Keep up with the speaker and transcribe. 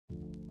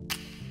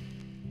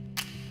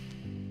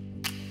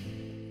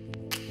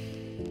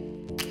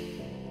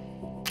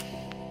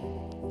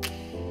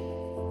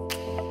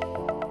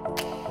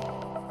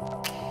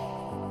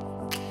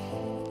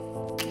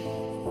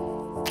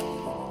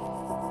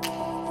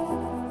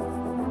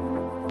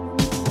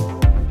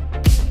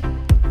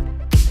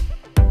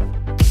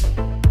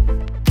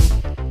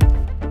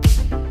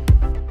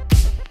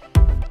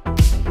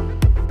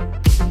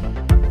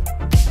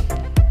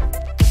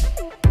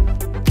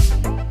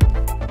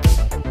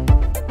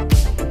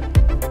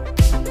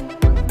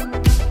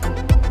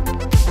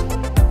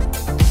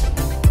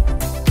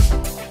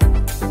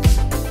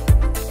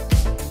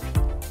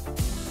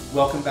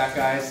Welcome back,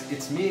 guys.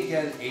 It's me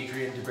again,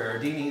 Adrian De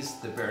Berardinis,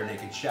 the Bare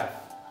Naked Chef.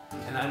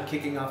 And I'm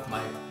kicking off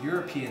my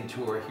European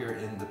tour here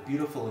in the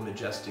beautiful and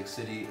majestic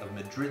city of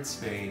Madrid,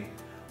 Spain,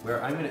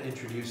 where I'm going to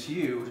introduce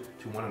you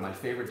to one of my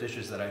favorite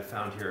dishes that I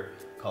found here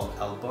called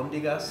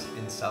Albóndigas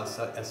En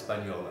Salsa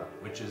Española,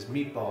 which is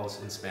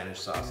meatballs in Spanish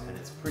sauce, and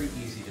it's pretty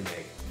easy to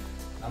make.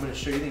 I'm going to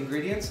show you the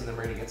ingredients and then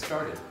we're going to get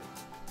started.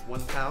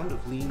 1 pound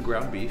of lean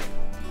ground beef,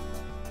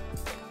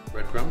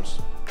 breadcrumbs,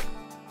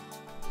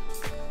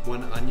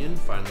 1 onion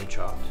finely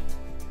chopped,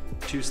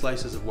 2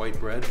 slices of white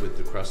bread with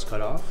the crust cut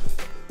off,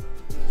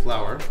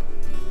 flour,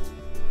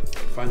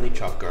 finely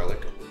chopped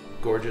garlic,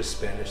 gorgeous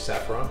Spanish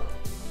saffron,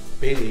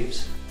 bay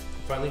leaves,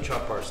 finely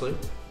chopped parsley,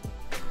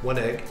 1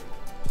 egg,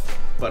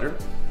 butter,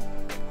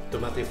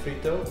 tomate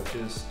frito, which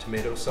is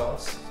tomato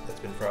sauce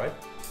that's been fried,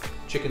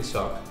 chicken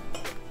stock,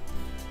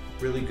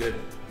 really good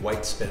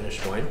white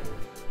Spanish wine,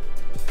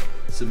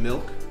 some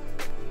milk,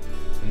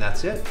 and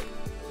that's it.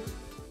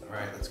 All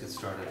right, let's get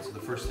started. So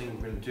the first thing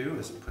we're going to do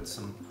is put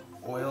some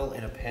oil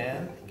in a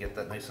pan and get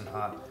that nice and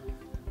hot.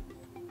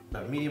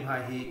 About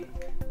medium-high heat.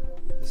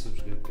 This is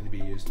going to be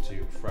used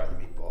to fry the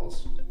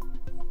meatballs.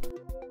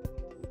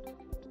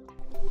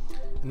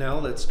 Now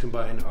let's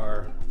combine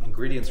our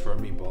ingredients for our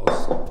meatballs.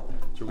 So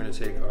we're going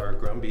to take our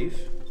ground beef.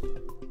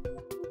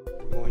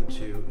 We're going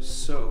to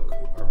soak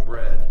our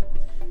bread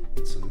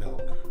in some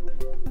milk.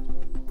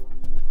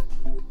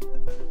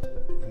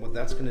 And what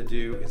that's going to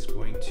do is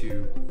going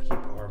to keep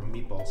our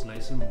meatballs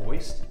nice and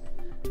moist,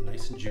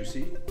 nice and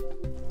juicy.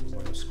 We're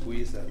going to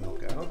squeeze that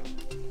milk out.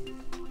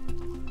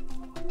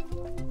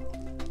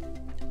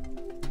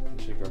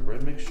 Take our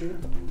bread mixture.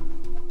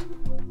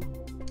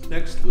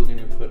 Next, we're going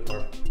to put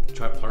our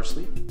chopped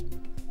parsley,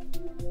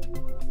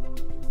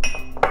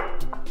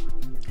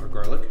 our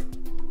garlic,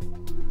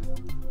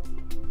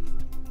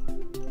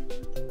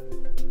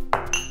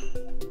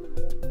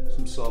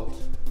 some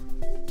salt,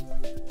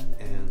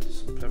 and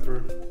some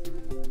pepper,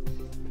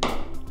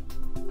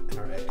 and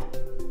our egg.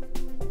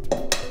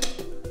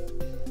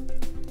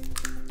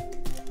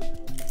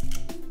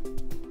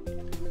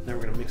 Now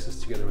we're going to mix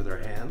this together with our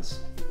hands.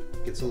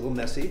 It gets a little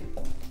messy.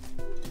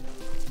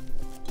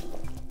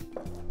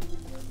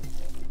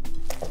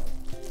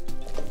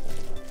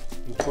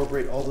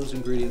 Incorporate all those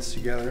ingredients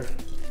together.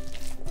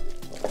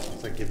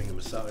 It's like giving a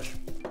massage.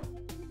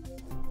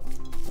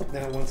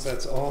 Now once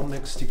that's all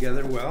mixed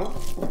together well,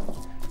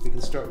 we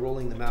can start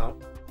rolling them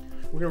out.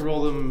 We're going to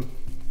roll them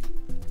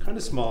kind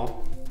of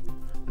small.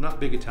 They're not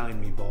big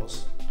Italian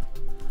meatballs.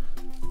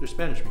 They're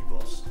Spanish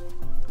meatballs.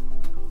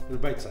 They're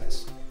bite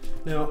size.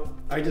 Now,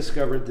 I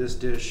discovered this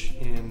dish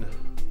in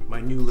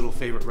my new little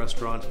favorite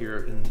restaurant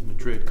here in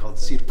Madrid called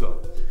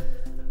Circo.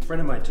 A friend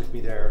of mine took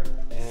me there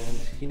and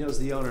he knows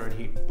the owner and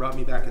he brought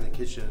me back in the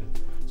kitchen,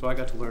 so I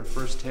got to learn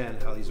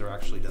firsthand how these are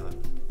actually done.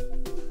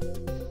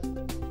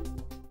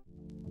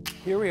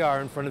 Here we are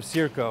in front of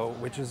Circo,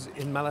 which is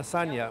in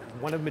Malasaña,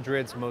 one of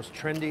Madrid's most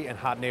trendy and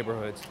hot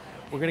neighborhoods.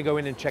 We're going to go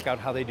in and check out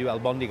how they do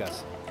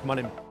albóndigas. Come on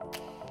in.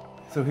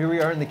 So here we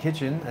are in the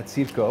kitchen at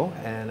Circo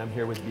and I'm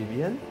here with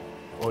Vivian.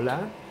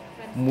 Hola.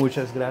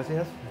 Muchas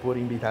gracias por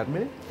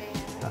invitarme.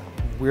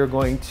 We're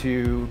going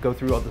to go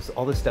through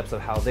all the steps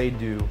of how they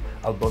do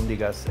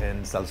Albóndigas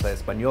en Salsa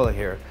Española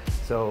here.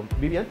 So,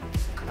 Vivian,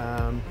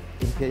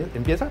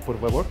 empieza, por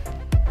favor.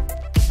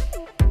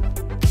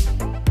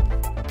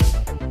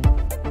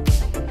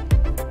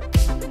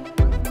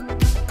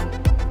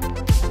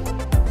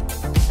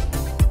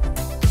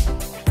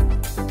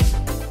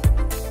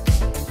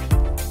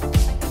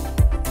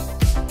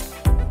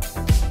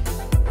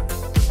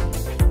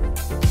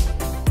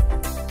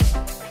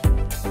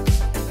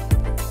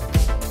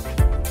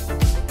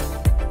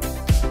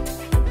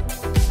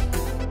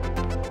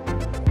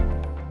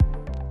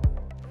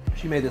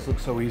 She made this look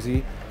so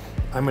easy.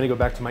 I'm gonna go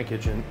back to my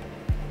kitchen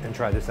and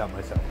try this out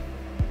myself.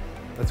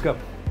 Let's go.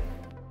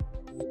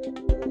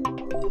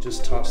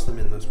 Just toss them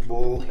in this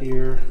bowl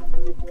here.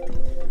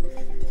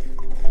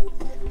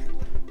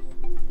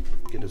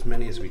 Get as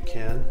many as we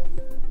can.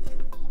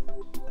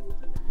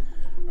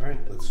 All right,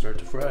 let's start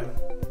to fry.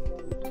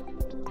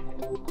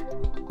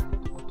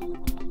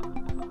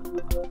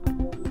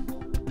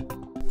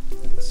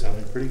 It's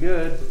sounding pretty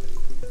good.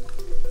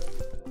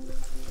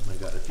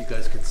 If you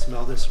guys can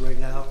smell this right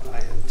now, I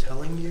am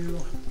telling you.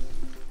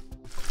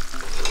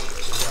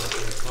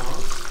 So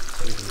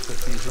we can flip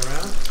these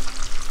around.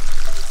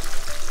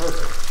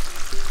 Perfect.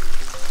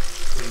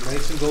 Getting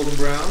nice and golden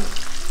brown.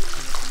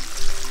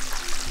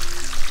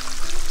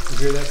 You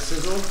hear that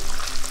sizzle?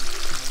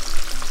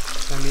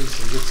 That means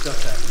some good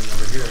stuff happening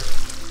over here.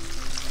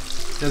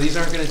 Now these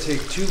aren't going to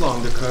take too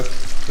long to cook.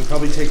 They'll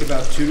probably take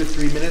about 2 to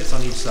 3 minutes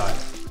on each side.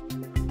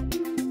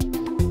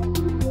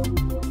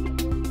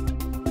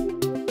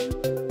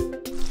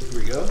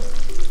 Go.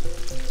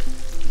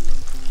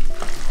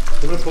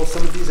 I'm going to pull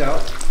some of these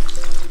out.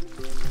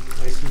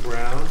 Nice and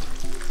brown,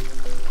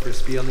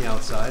 crispy on the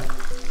outside.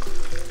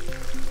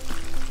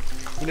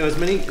 You know, as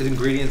many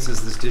ingredients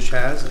as this dish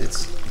has,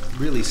 it's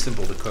really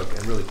simple to cook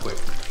and really quick.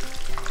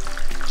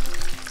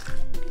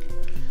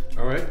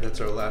 All right,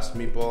 that's our last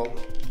meatball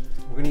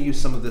We're going to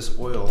use some of this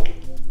oil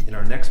in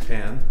our next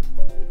pan.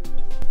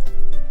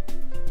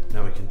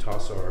 Now we can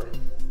toss our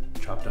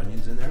chopped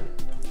onions in there.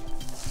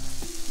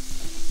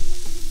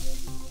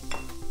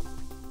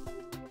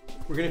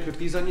 We're going to cook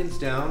these onions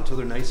down until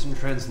they're nice and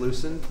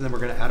translucent, and then we're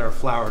going to add our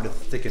flour to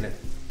thicken it.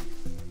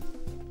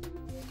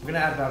 We're going to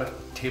add about a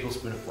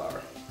tablespoon of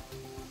flour.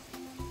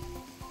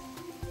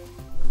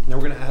 Now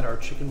we're going to add our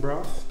chicken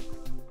broth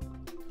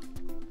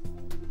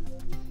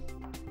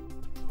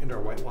and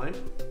our white wine.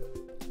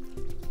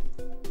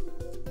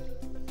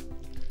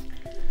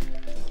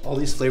 All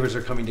these flavors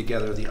are coming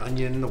together, the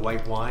onion, the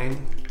white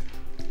wine.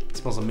 It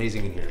smells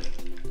amazing in here.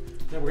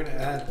 Now we're going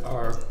to add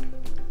our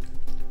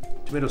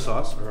tomato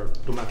sauce, or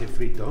tomate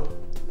frito.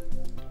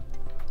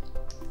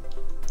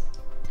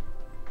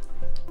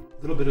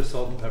 A little bit of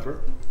salt and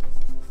pepper.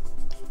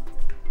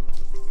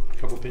 A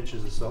couple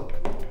pinches of salt.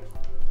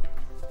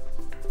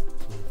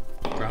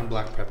 Some ground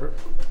black pepper.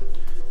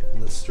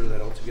 And let's stir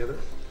that all together.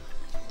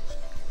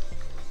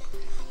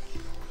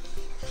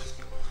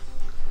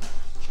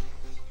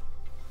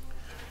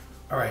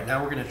 All right,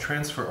 now we're going to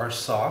transfer our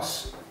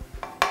sauce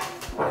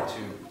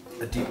into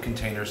a deep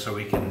container so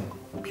we can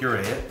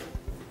puree it.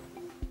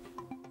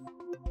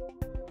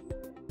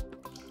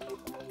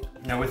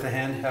 Now with a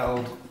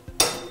handheld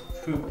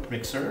food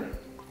mixer,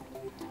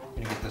 I'm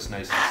going to get this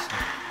nice and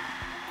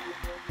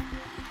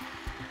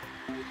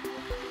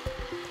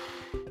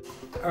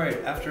smooth. All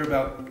right, after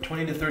about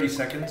 20 to 30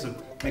 seconds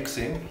of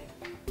mixing,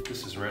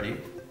 this is ready.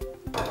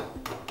 I'm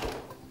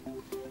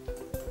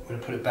going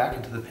to put it back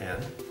into the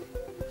pan.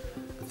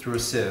 Through a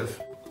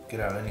sieve, get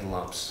out any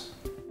lumps.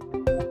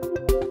 Now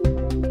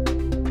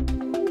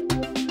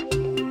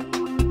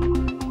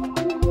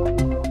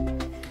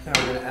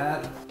we're going to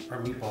add our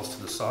meatballs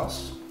to the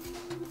sauce.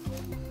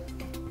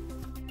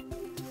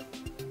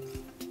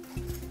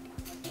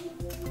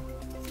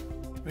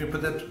 We're going to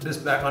put this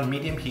back on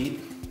medium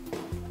heat.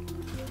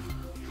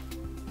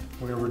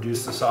 We're going to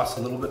reduce the sauce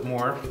a little bit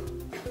more,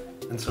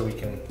 and so we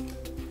can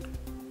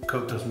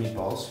coat those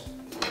meatballs.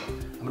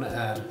 I'm going to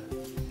add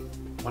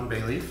 1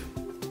 bay leaf.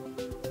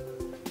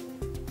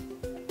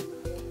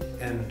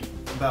 And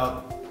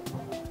about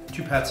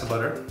 2 pats of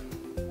butter.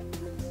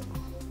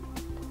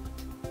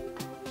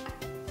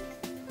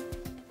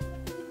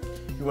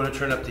 You want to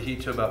turn up the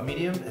heat to about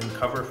medium and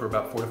cover for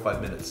about 4 to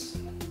 5 minutes.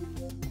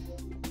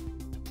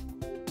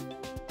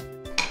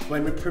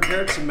 Well, I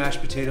prepared some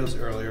mashed potatoes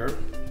earlier,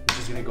 which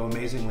is going to go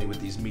amazingly with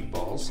these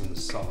meatballs and the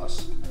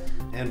sauce.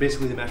 And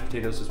basically the mashed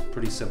potatoes is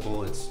pretty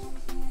simple. It's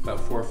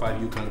about 4 or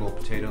 5 Yukon Gold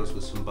potatoes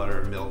with some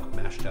butter and milk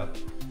mashed up,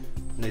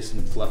 nice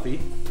and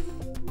fluffy.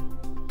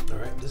 All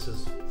right, this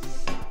is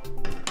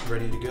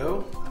ready to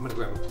go. I'm gonna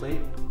grab a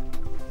plate.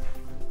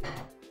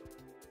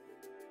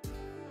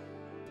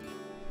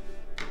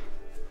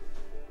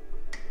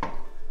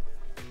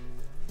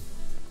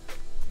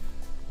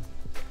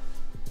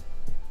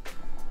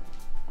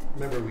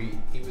 Remember, we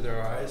eat with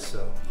our eyes,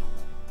 so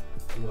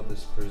we want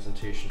this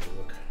presentation to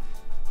look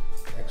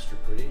extra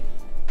pretty.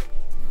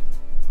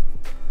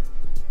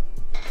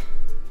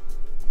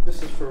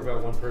 This is for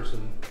about 1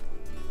 person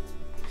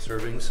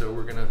serving, so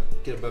we're gonna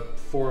get about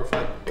 4 or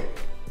 5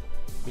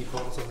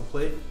 meatballs on the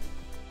plate.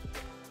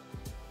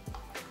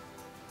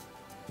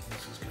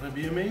 This is gonna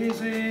be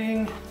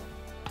amazing. Look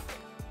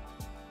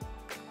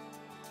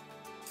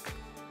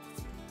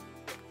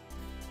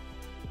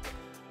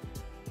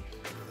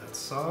at that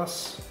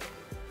sauce.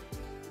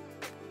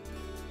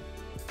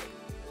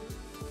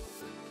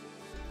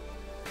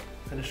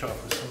 Finish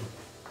off with some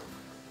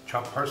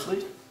chopped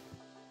parsley.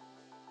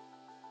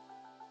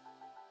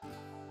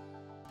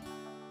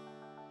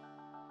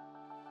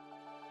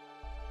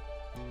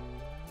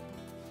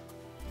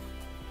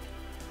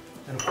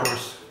 And of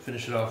course,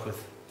 finish it off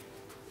with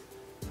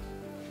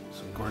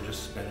some gorgeous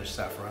Spanish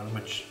saffron,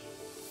 which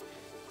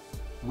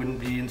wouldn't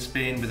be in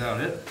Spain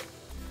without it.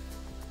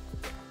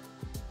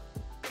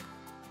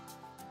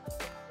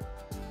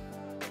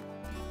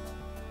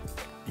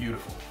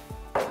 Beautiful.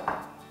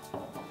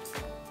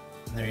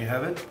 And there you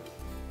have it.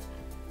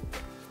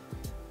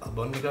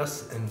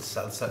 Albóndigas En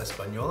Salsa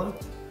Española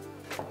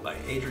by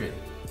Adrian.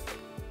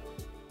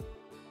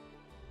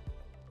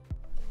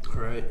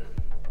 All right,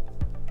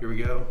 here we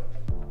go.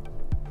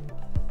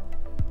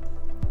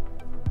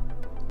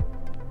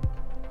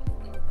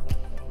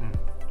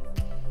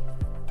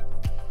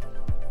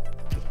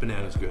 This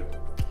banana's good.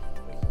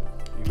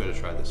 You gotta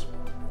try this.